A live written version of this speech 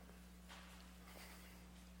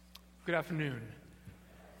Good afternoon.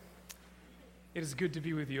 It is good to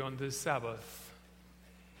be with you on this Sabbath.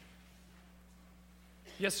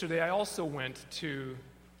 Yesterday, I also went to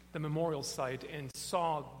the memorial site and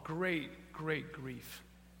saw great grief.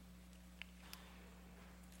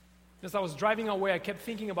 As I was driving away, I kept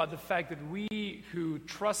thinking about the fact that we who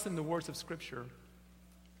trust in the words of Scripture,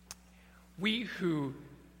 we who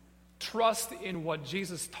trust in what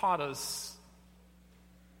Jesus taught us,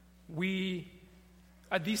 we,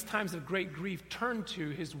 at these times of great grief, turn to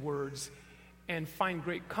His words and find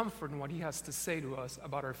great comfort in what He has to say to us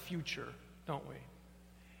about our future, don't we?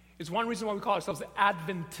 It's one reason why we call ourselves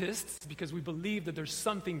Adventists, because we believe that there's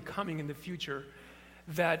something coming in the future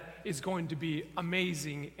that is going to be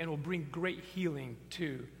amazing and will bring great healing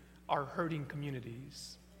to our hurting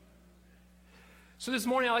communities. So this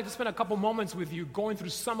morning, I'd like to spend a couple moments with you going through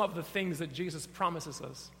some of the things that Jesus promises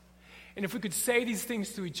us. And if we could say these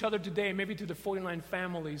things to each other today, maybe to the 49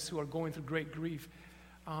 families who are going through great grief,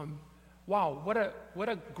 wow, what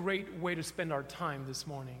a great way to spend our time this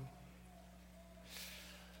morning.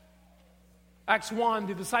 Acts 1,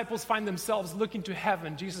 the disciples find themselves looking to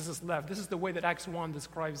heaven. Jesus has left. This is the way that Acts 1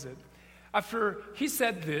 describes it. After he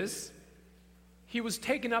said this, he was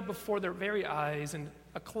taken up before their very eyes, and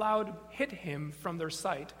a cloud hid him from their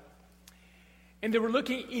sight. And they were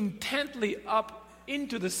looking intently up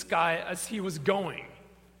into the sky as he was going.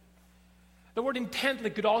 The word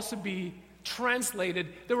intently could also be translated,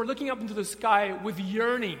 they were looking up into the sky with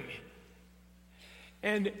yearning.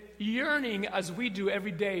 And yearning as we do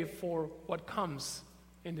every day for what comes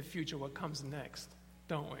in the future, what comes next,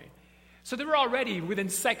 don't we? So they were already within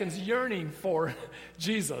seconds yearning for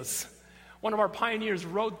Jesus. One of our pioneers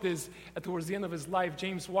wrote this towards the end of his life,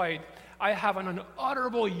 James White. I have an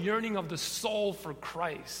unutterable yearning of the soul for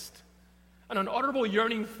Christ. An unutterable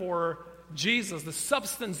yearning for Jesus, the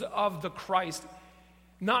substance of the Christ,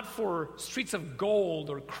 not for streets of gold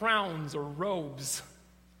or crowns or robes,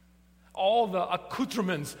 all the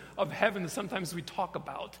accoutrements of heaven that sometimes we talk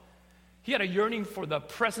about. He had a yearning for the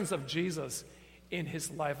presence of Jesus in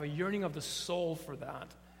his life, a yearning of the soul for that.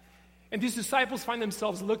 And these disciples find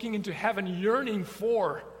themselves looking into heaven, yearning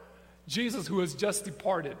for Jesus who has just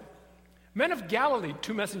departed. Men of Galilee,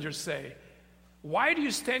 two messengers say, why do you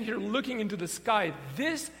stand here looking into the sky?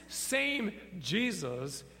 This same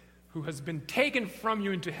Jesus who has been taken from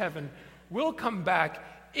you into heaven will come back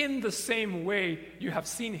in the same way you have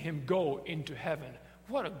seen him go into heaven.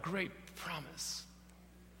 What a great promise.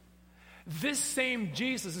 This same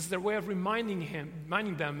Jesus is their way of reminding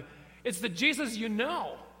them, it's the Jesus you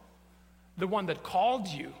know, the one that called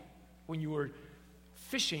you when you were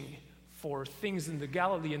fishing for things in the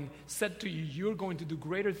Galilee and said to you, you're going to do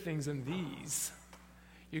greater things than these.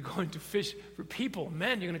 You're going to fish for people,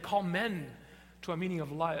 men. You're going to call men to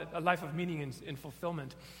a life of meaning and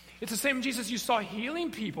fulfillment. It's the same Jesus you saw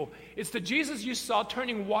healing people. It's the Jesus you saw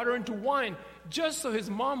turning water into wine just so his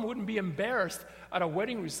mom wouldn't be embarrassed at a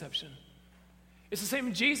wedding reception. It's the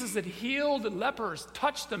same Jesus that healed lepers,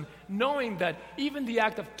 touched them, knowing that even the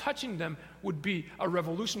act of touching them would be a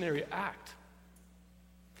revolutionary act.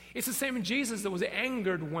 It's the same Jesus that was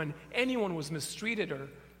angered when anyone was mistreated or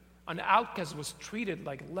an outcast was treated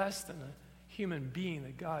like less than a human being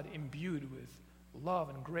that God imbued with love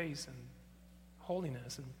and grace and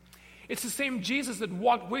holiness. And it's the same Jesus that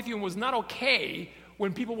walked with you and was not okay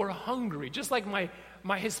when people were hungry. Just like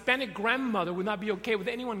my Hispanic grandmother would not be okay with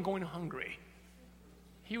anyone going hungry.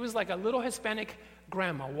 He was like a little Hispanic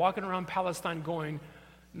grandma walking around Palestine going,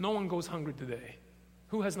 no one goes hungry today.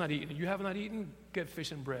 Who has not eaten? You have not eaten? Get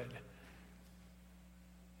fish and bread.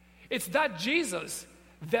 It's that Jesus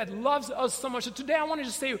that loves us so much. So today I want to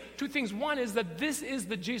just say two things. One is that this is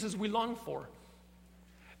the Jesus we long for.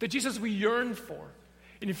 The Jesus we yearn for.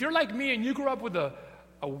 And if you're like me and you grew up with a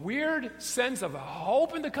weird sense of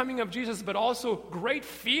hope in the coming of Jesus, but also great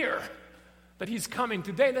fear that he's coming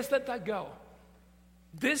today, let's let that go.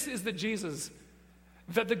 This is the Jesus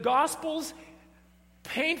that the Gospels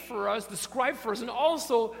paint for us, describe for us, and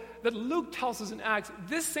also that Luke tells us in Acts,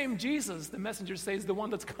 this same Jesus, the messenger says, is the one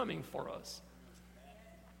that's coming for us.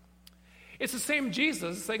 It's the same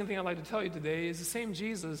Jesus, the second thing I'd like to tell you today, is the same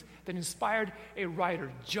Jesus that inspired a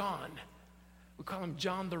writer, John. We call him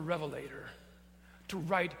John the Revelator, to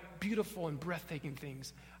write beautiful and breathtaking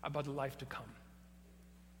things about the life to come.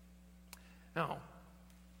 Now,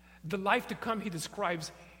 the life to come he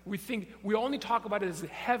describes, we only talk about it as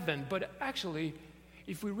heaven, but actually,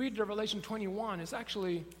 if we read Revelation 21, it's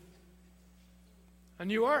actually a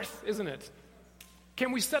new earth, isn't it?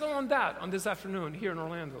 Can we settle on that on this afternoon here in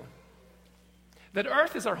Orlando? That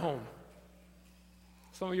earth is our home.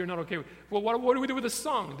 Some of you are not okay with, well, what do we do with the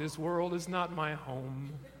song? This world is not my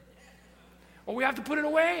home. Or we have to put it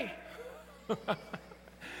away.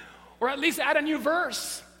 Or at least add a new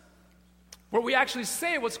verse where we actually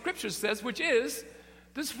say what Scripture says, which is,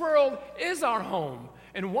 this world is our home.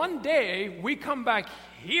 And one day we come back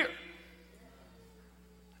here.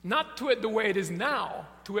 Not to it the way it is now,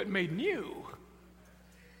 to it made new.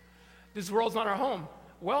 This world's not our home.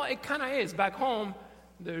 Well, it kind of is. Back home,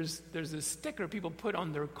 there's this sticker people put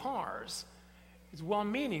on their cars. It's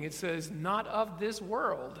well-meaning. It says, not of this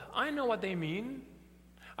world. I know what they mean.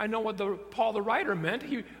 I know what Paul the writer meant.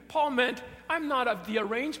 Paul meant, I'm not of the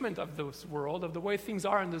arrangement of this world, of the way things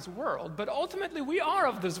are in this world, but ultimately we are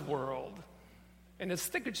of this world. And the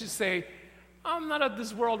sticker should say, I'm not of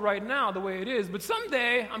this world right now the way it is, but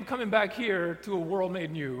someday I'm coming back here to a world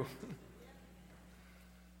made new.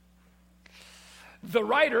 The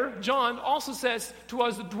writer, John, also says to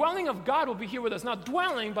us, the dwelling of God will be here with us. Now,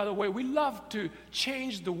 dwelling, by the way, we love to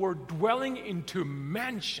change the word dwelling into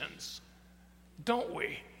mansions, don't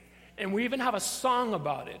we? And we even have a song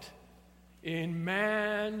about it. In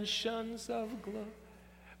mansions of glory.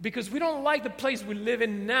 Because we don't like the place we live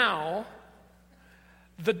in now.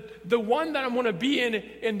 The one that I'm going to be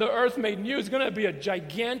in the earth made new is going to be a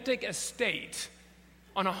gigantic estate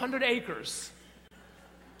on 100 acres.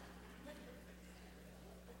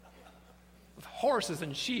 With horses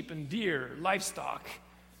and sheep and deer, livestock.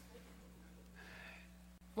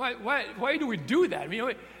 Why do we do that? I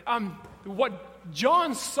mean, what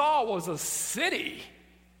John saw was a city,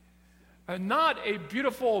 not a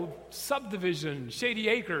beautiful subdivision, shady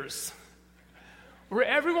acres, where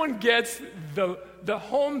everyone gets the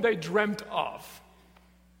home they dreamt of.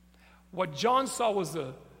 What John saw was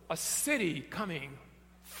a city coming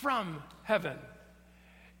from heaven,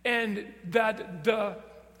 and that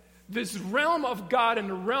this realm of God and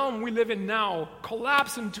the realm we live in now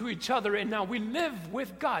collapse into each other, and now we live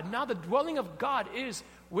with God. Now the dwelling of God is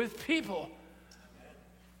with people.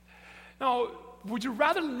 Now, would you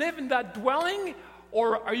rather live in that dwelling,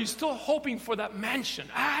 or are you still hoping for that mansion?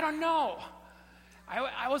 I don't know.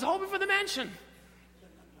 I was hoping for the mansion.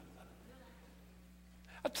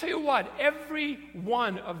 I'll tell you what, every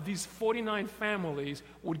one of these 49 families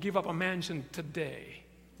would give up a mansion today,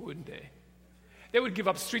 wouldn't they? They would give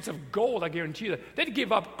up streets of gold, I guarantee you that. They'd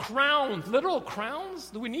give up crowns, literal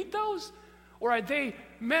crowns. Do we need those? Or are they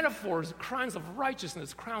metaphors, crowns of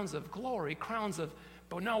righteousness, crowns of glory, crowns of...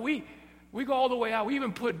 But no, we go all the way out. We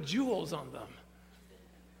even put jewels on them.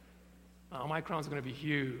 Oh, my crown's going to be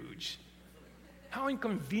huge. How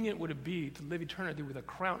inconvenient would it be to live eternity with a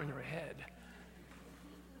crown on your head?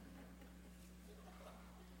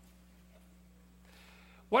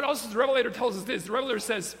 What else does the Revelator tells us this? The Revelator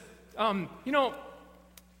says,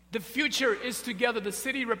 the future is together. The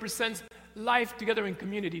city represents life together in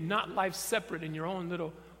community, not life separate in your own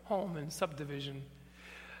little home and subdivision.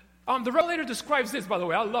 The Revelator describes this, by the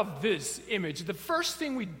way. I love this image. The first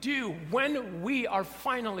thing we do when we are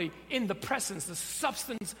finally in the presence, the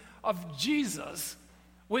substance of Jesus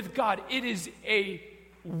with God, it is a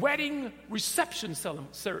wedding reception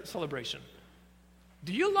celebration.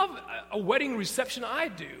 Do you love a wedding reception? I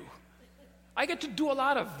do. I get to do a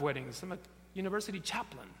lot of weddings. I'm a university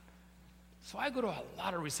chaplain. So I go to a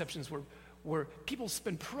lot of receptions where people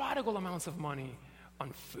spend prodigal amounts of money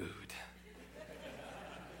on food.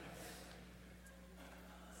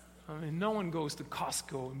 I mean, no one goes to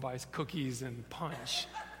Costco and buys cookies and punch.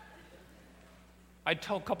 I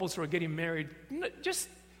tell couples who are getting married, just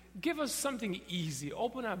give us something easy.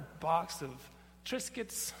 Open a box of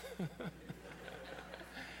Triscuits.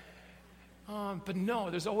 But no,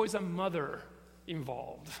 there's always a mother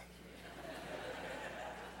involved.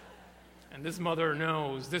 And this mother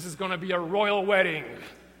knows this is going to be a royal wedding.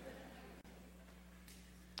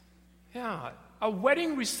 Yeah, a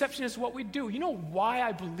wedding reception is what we do. You know why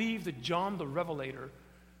I believe that John the Revelator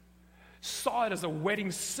saw it as a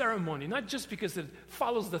wedding ceremony? Not just because it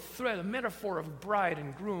follows the thread, a metaphor of bride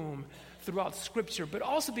and groom throughout Scripture, but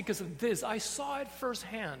also because of this. I saw it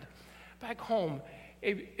firsthand back home.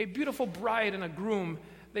 A beautiful bride and a groom,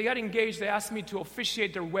 they got engaged. They asked me to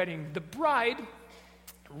officiate their wedding. The bride,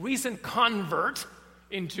 recent convert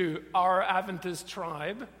into our Adventist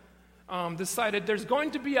tribe, decided there's going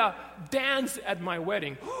to be a dance at my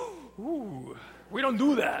wedding. Ooh, we don't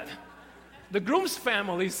do that. The groom's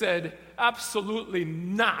family said, absolutely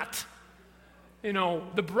not. You know,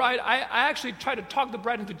 the bride, I actually tried to talk the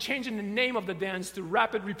bride into changing the name of the dance to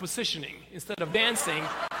rapid repositioning instead of dancing.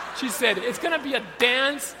 She said, it's going to be a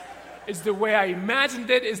dance. It's the way I imagined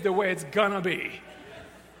it. It's the way it's going to be.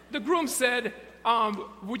 The groom said,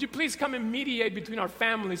 would you please come and mediate between our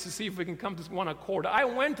families to see if we can come to one accord? I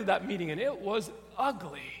went to that meeting, and it was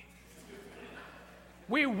ugly.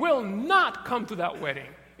 We will not come to that wedding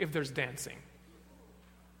if there's dancing.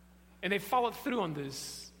 And they followed through on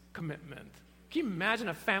this commitment. Can you imagine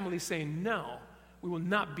a family saying, no, we will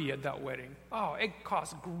not be at that wedding? Oh, it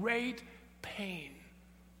caused great pain.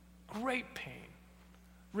 Great pain.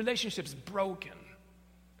 Relationships broken.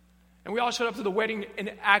 And we all showed up to the wedding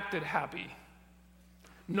and acted happy,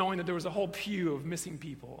 knowing that there was a whole pew of missing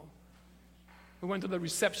people. We went to the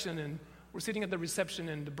reception, and we're sitting at the reception,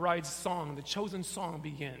 and the bride's song, the chosen song,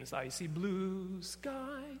 begins. I see blue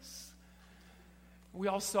skies. We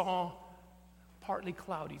all saw partly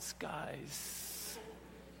cloudy skies.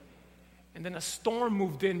 And then a storm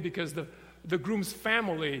moved in because the groom's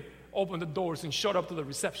family opened the doors and showed up to the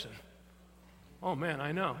reception. Oh man,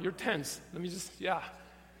 I know, you're tense.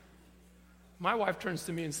 My wife turns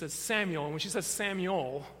to me and says, Samuel, and when she says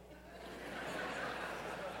Samuel,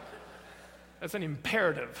 that's an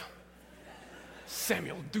imperative.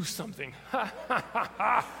 Samuel, do something.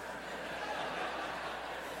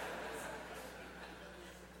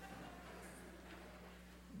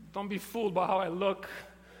 Don't be fooled by how I look.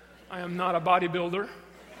 I am not a bodybuilder.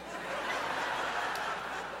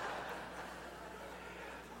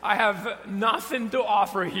 I have nothing to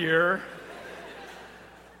offer here.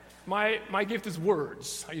 My gift is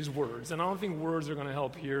words. I use words, and I don't think words are going to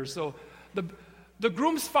help here. So the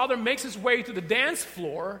groom's father makes his way to the dance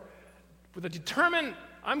floor with a determined,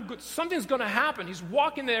 something's going to happen. He's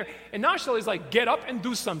walking there, and now Shelley's like, get up and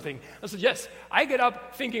do something. I said, yes. I get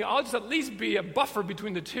up thinking I'll just at least be a buffer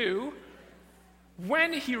between the two.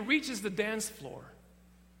 When he reaches the dance floor,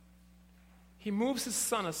 he moves his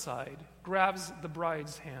son aside, grabs the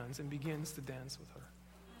bride's hands, and begins to dance with her.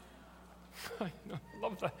 I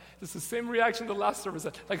love that. It's the same reaction the last service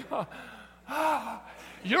had. Like,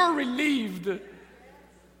 you're relieved.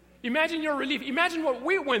 Imagine your relief. Imagine what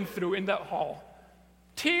we went through in that hall.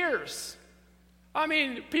 Tears. I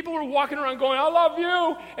mean, people were walking around going, I love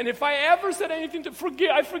you. And if I ever said anything to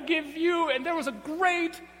forgive, I forgive you. And there was a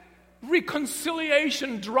great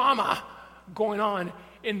reconciliation drama going on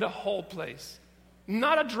in the whole place.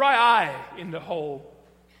 Not a dry eye in the whole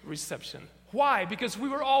reception. Why? Because we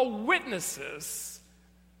were all witnesses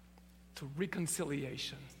to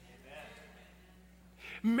reconciliation.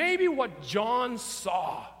 Amen. Maybe what John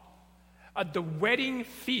saw at the wedding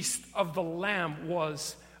feast of the Lamb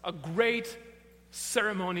was a great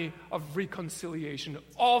ceremony of reconciliation.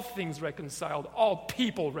 All things reconciled, all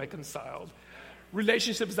people reconciled,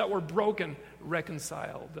 relationships that were broken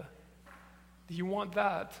reconciled. Do you want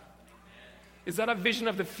that? Is that a vision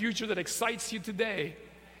of the future that excites you today?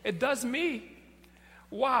 It does me.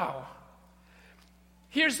 Wow.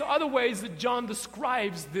 Here's other ways that John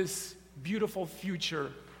describes this beautiful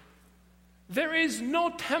future. There is no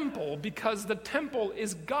temple because the temple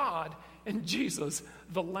is God and Jesus,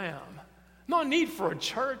 the Lamb. No need for a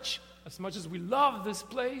church, as much as we love this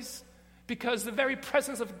place, because the very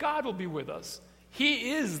presence of God will be with us.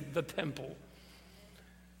 He is the temple.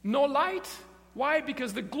 No light. Why?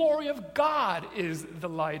 Because the glory of God is the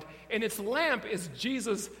light, and its lamp is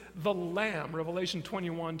Jesus the Lamb, Revelation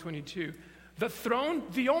 21:22. The throne,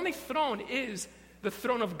 the only throne, is the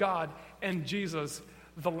throne of God and Jesus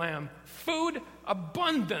the Lamb. Food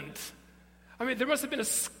abundant. I mean, there must have been a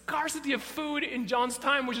scarcity of food in John's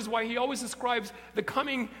time, which is why he always describes the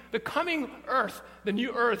coming earth, the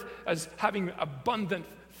new earth, as having abundant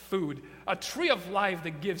food. A tree of life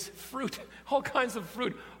that gives fruit, all kinds of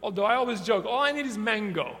fruit. Although I always joke, all I need is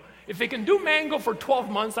mango. If they can do mango for 12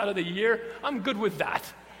 months out of the year, I'm good with that.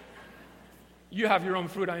 You have your own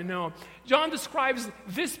fruit, I know. John describes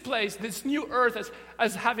this place, this new earth,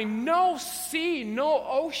 as having no sea, no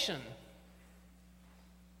ocean.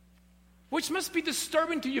 Which must be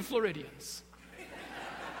disturbing to you Floridians.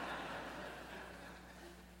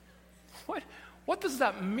 What does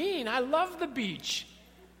that mean? I love the beach.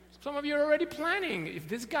 Some of you are already planning. If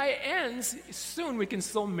this guy ends, soon we can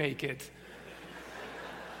still make it.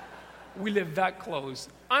 We live that close.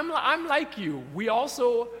 I'm like you. We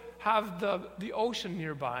also have the ocean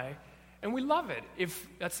nearby, and we love it. If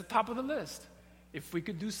that's the top of the list. If we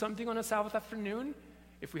could do something on a Sabbath afternoon,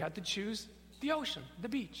 if we had to choose, the ocean, the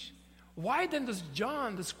beach. Why then does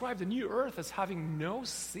John describe the new earth as having no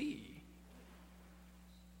sea?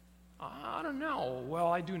 I don't know. Well,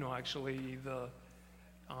 I do know, actually.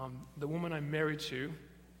 The woman I'm married to,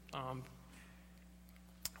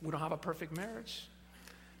 we don't have a perfect marriage.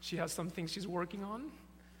 She has some things she's working on.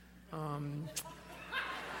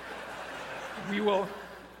 We will...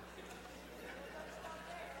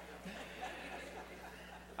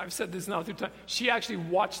 I've said this now 2 times. She actually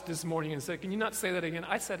watched this morning and said, can you not say that again?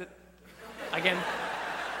 I said it again.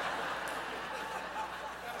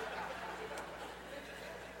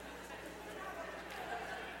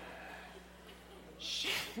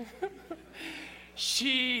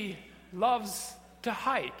 She loves to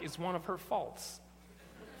hike, is one of her faults.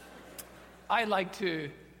 I like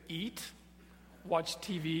to eat, watch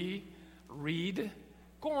TV, read,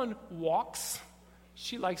 go on walks.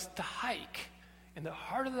 She likes to hike. And the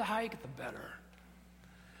harder the hike, the better.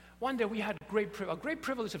 One day we had a great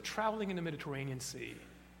privilege of traveling in the Mediterranean Sea.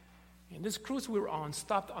 And this cruise we were on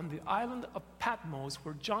stopped on the island of Patmos,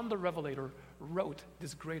 where John the Revelator wrote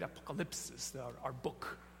this great Apocalypse, our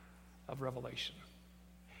book of Revelation.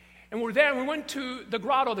 And we're there, and we went to the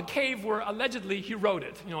grotto, the cave where allegedly he wrote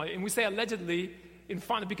it. And we say allegedly in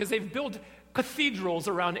front because they've built cathedrals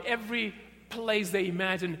around every place they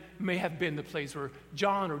imagine may have been the place where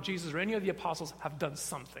John or Jesus or any of the apostles have done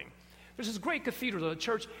something. There's this great cathedral, the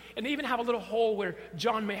church, and they even have a little hole where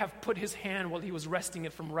John may have put his hand while he was resting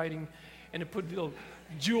it from writing, and it put little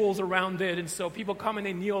jewels around it, and so people come and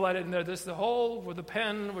they kneel at it, and there's the hole where the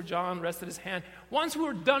pen where John rested his hand. Once we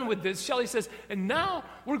were done with this, Shelley says, and now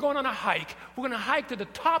we're going on a hike. We're going to hike to the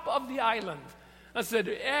top of the island. I said,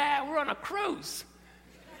 we're on a cruise.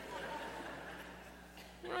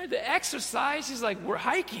 Right, the exercise is like we're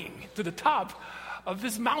hiking to the top of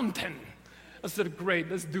this mountain. I said, great,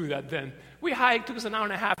 let's do that then. We hiked, took us an hour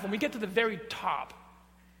and a half. When we get to the very top,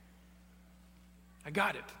 I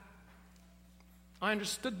got it. I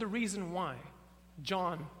understood the reason why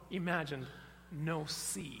John imagined no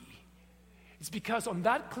sea. It's because on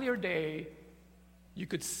that clear day, you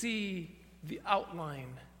could see the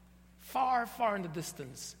outline far, far in the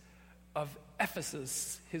distance of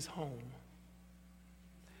Ephesus, his home.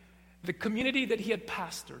 The community that he had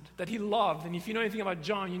pastored, that he loved. And if you know anything about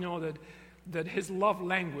John, you know that his love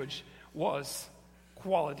language was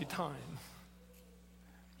quality time.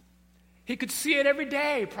 He could see it every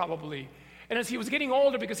day, probably. And as he was getting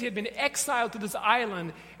older, because he had been exiled to this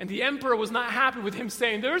island, and the emperor was not happy with him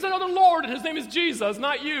saying, there's another Lord, and his name is Jesus,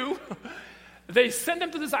 not you. They sent him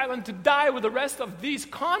to this island to die with the rest of these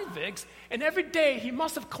convicts, and every day he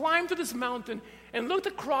must have climbed to this mountain and looked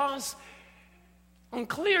across. On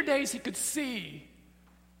clear days, he could see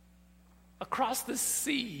across the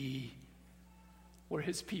sea where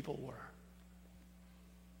his people were.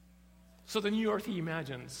 So the new earth he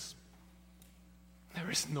imagines, there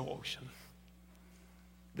is no ocean.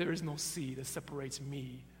 There is no sea that separates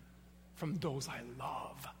me from those I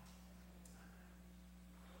love.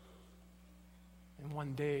 And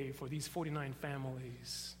one day, for these 49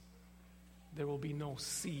 families, there will be no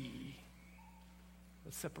sea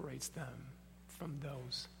that separates them from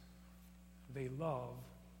those they love.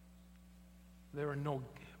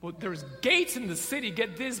 There's gates in the city,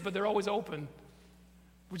 get this, but they're always open.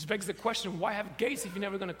 Which begs the question, why have gates if you're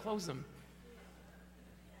never going to close them?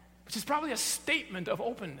 Which is probably a statement of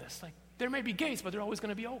openness. Like, there may be gates, but they're always going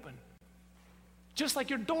to be open. Just like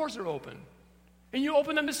your doors are open. And you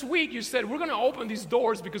opened them this week, you said, we're going to open these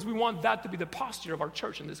doors because we want that to be the posture of our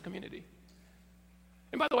church in this community.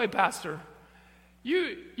 And by the way, Pastor,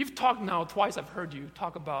 You've talked now twice. I've heard you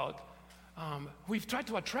talk about we've tried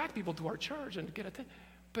to attract people to our church and get attention.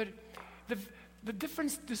 But the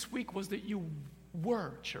difference this week was that you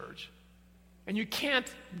were church, and you can't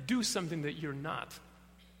do something that you're not.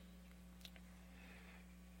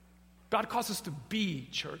 God calls us to be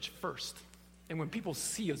church first, and when people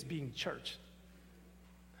see us being church,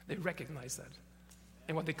 they recognize that,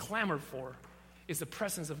 and what they clamor for is the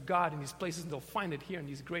presence of God in these places, and they'll find it here in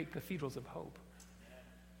these great cathedrals of hope.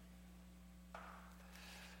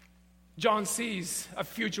 John sees a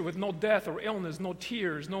future with no death or illness, no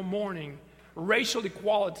tears, no mourning, racial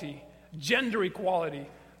equality, gender equality,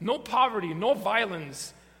 no poverty, no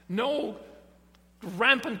violence, no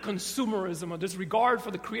rampant consumerism or disregard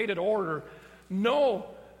for the created order, no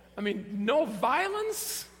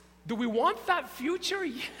violence. Do we want that future?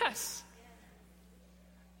 Yes.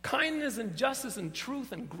 Kindness and justice and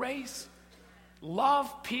truth and grace,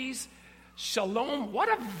 love, peace, shalom. What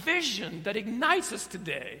a vision that ignites us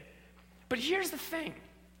today. But here's the thing.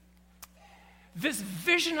 This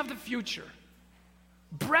vision of the future,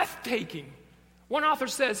 breathtaking. One author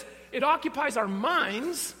says, it occupies our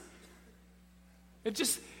minds.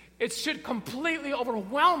 It should completely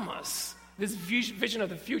overwhelm us, this vision of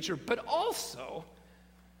the future. But also,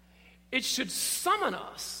 it should summon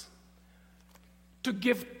us to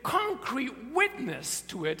give concrete witness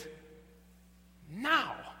to it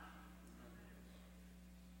now.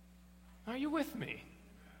 Are you with me?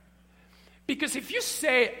 Because if you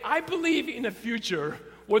say, I believe in a future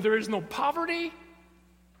where there is no poverty,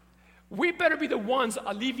 we better be the ones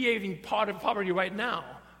alleviating part of poverty right now.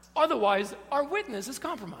 Otherwise, our witness is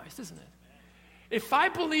compromised, isn't it? If I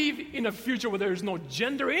believe in a future where there is no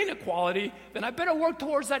gender inequality, then I better work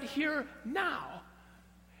towards that here now.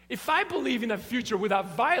 If I believe in a future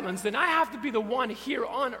without violence, then I have to be the one here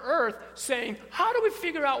on earth saying, how do we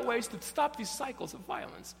figure out ways to stop these cycles of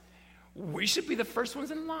violence? We should be the first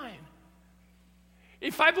ones in line.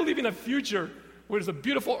 If I believe in a future where there's a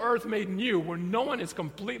beautiful earth made new, where no one is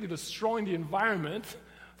completely destroying the environment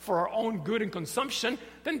for our own good and consumption,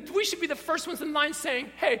 then we should be the first ones in line saying,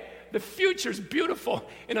 hey, the future's beautiful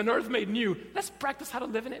in an earth made new. Let's practice how to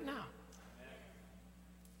live in it now.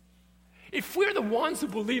 If we're the ones who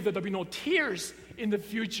believe that there'll be no tears in the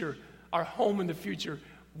future, our home in the future,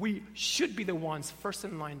 we should be the ones first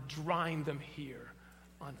in line drying them here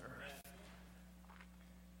on earth.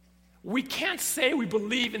 We can't say we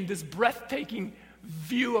believe in this breathtaking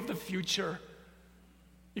view of the future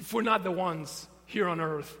if we're not the ones here on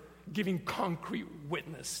earth giving concrete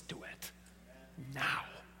witness to it now.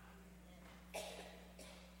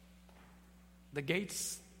 The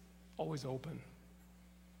gates always open.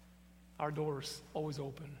 Our doors always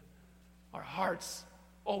open. Our hearts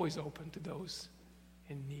always open to those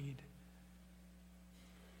in need.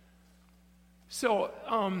 So,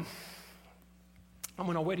 I'm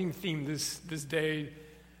on a wedding theme this day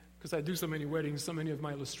because I do so many weddings. So many of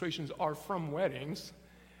my illustrations are from weddings.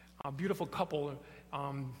 A beautiful couple,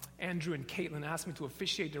 Andrew and Caitlin, asked me to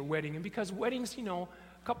officiate their wedding. And because weddings,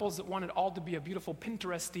 couples that want it all to be a beautiful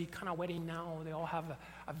Pinteresty kind of wedding now, they all have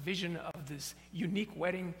a vision of this unique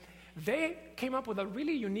wedding. They came up with a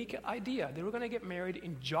really unique idea. They were going to get married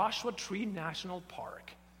in Joshua Tree National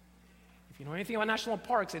Park. If you know anything about national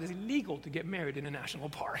parks, it is illegal to get married in a national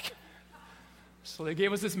park. So they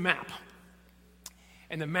gave us this map.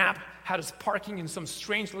 And the map had us parking in some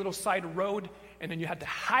strange little side road, and then you had to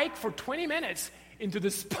hike for 20 minutes into the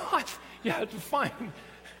spot you had to find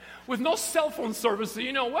with no cell phone service. So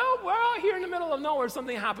we're out here in the middle of nowhere.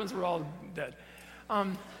 Something happens, we're all dead.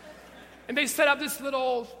 And they set up this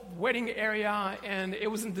little wedding area, and it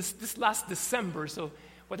was in this last December. So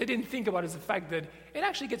what they didn't think about is the fact that it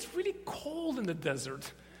actually gets really cold in the desert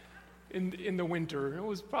in the winter. It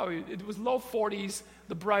was low 40s.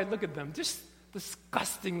 The bride, look at them, just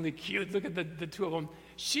disgustingly cute. Look at the two of them.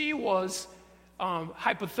 She was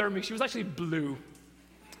hypothermic. She was actually blue.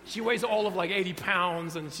 She weighs all of like 80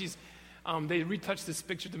 pounds, and they retouched this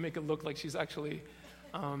picture to make it look like she's actually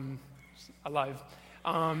alive.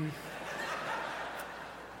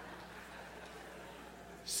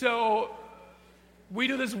 So we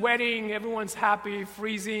do this wedding, everyone's happy,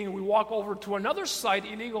 freezing. We walk over to another site,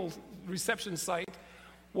 illegal reception site,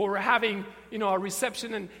 where we're having, a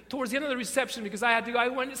reception. And towards the end of the reception, because I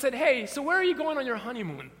went and said, hey, so where are you going on your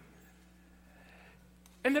honeymoon?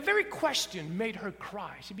 And the very question made her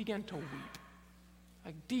cry. She began to weep,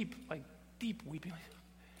 like deep weeping.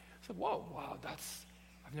 I said, whoa, wow,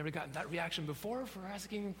 I've never gotten that reaction before for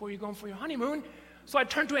asking where you're going for your honeymoon. So I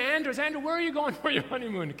turned to Andrew. I said, Andrew, where are you going for your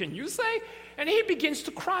honeymoon? Can you say? And he begins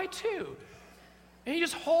to cry too. And he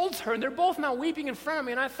just holds her, and they're both now weeping in front of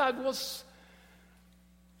me. And I thought, well,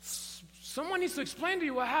 someone needs to explain to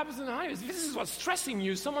you what happens in the honeymoon. If this is what's stressing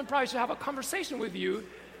you, someone probably should have a conversation with you.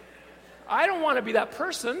 I don't want to be that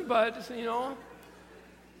person, but,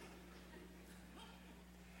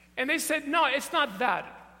 And they said, no, it's not that.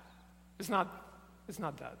 It's not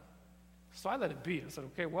that. So I let it be. I said,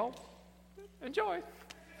 okay, well, enjoy.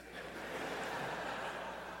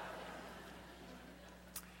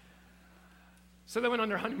 So they went on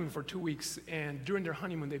their honeymoon for 2 weeks, and during their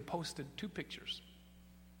honeymoon, they posted 2 pictures.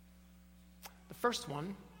 The first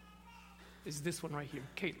one is this one right here,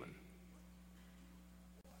 Caitlin,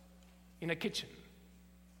 in a kitchen.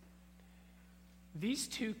 These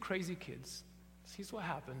 2 crazy kids, here's what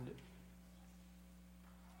happened.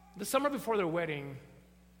 The summer before their wedding,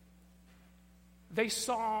 they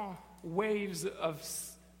saw waves of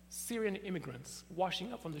Syrian immigrants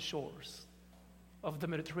washing up on the shores of the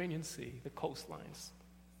Mediterranean Sea, the coastlines.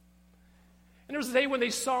 And there was a day when they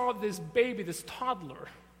saw this baby, this toddler,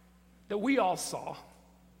 that we all saw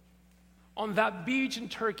on that beach in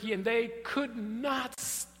Turkey, and they could not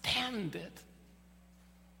stand it.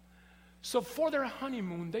 So for their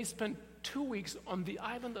honeymoon, they spent 2 weeks on the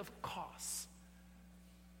island of Kos.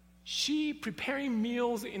 She preparing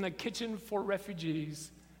meals in a kitchen for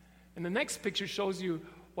refugees. And the next picture shows you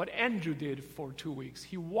what Andrew did for 2 weeks.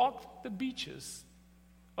 He walked the beaches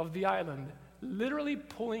of the island, literally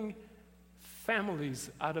pulling families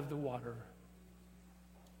out of the water.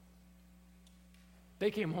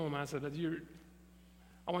 They came home and I said,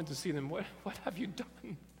 I went to see them. What have you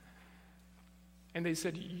done? And they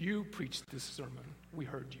said, you preached this sermon. We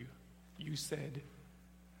heard you. You said,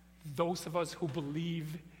 those of us who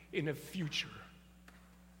believe in a future,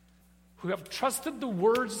 who have trusted the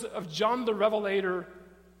words of John the Revelator,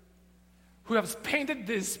 who has painted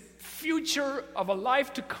this future of a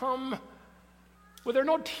life to come where there are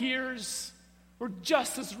no tears, where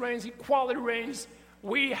justice reigns, equality reigns.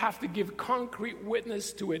 We have to give concrete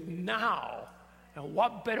witness to it now. And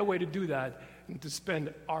what better way to do that than to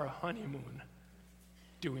spend our honeymoon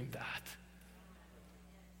doing that?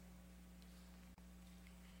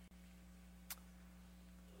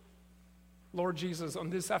 Lord Jesus, on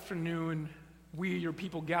this afternoon, we, your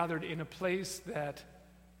people, gathered in a place that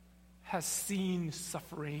has seen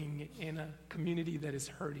suffering in a community that is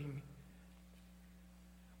hurting.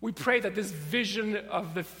 We pray that this vision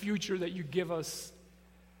of the future that you give us,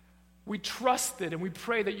 we trust it, and we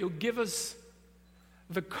pray that you'll give us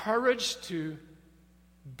the courage to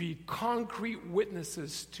be concrete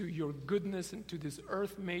witnesses to your goodness and to this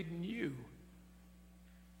earth made new.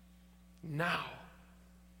 Now,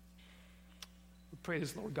 we pray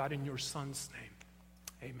this, Lord God, in your Son's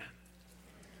name. Amen.